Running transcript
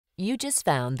You just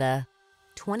found the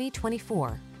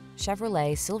 2024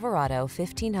 Chevrolet Silverado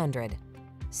 1500.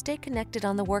 Stay connected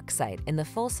on the worksite in the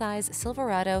full-size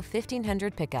Silverado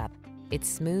 1500 pickup. Its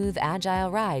smooth,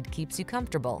 agile ride keeps you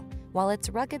comfortable, while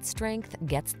its rugged strength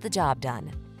gets the job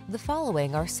done. The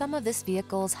following are some of this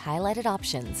vehicle's highlighted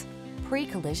options: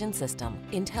 pre-collision system,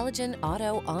 intelligent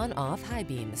auto on-off high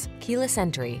beams, keyless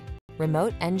entry,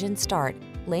 remote engine start,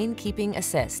 lane keeping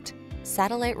assist,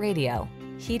 satellite radio,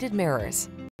 heated mirrors,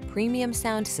 premium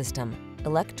sound system,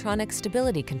 electronic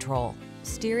stability control,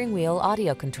 steering wheel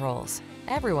audio controls.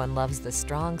 Everyone loves the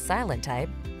strong, silent type.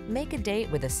 Make a date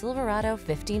with a Silverado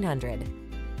 1500.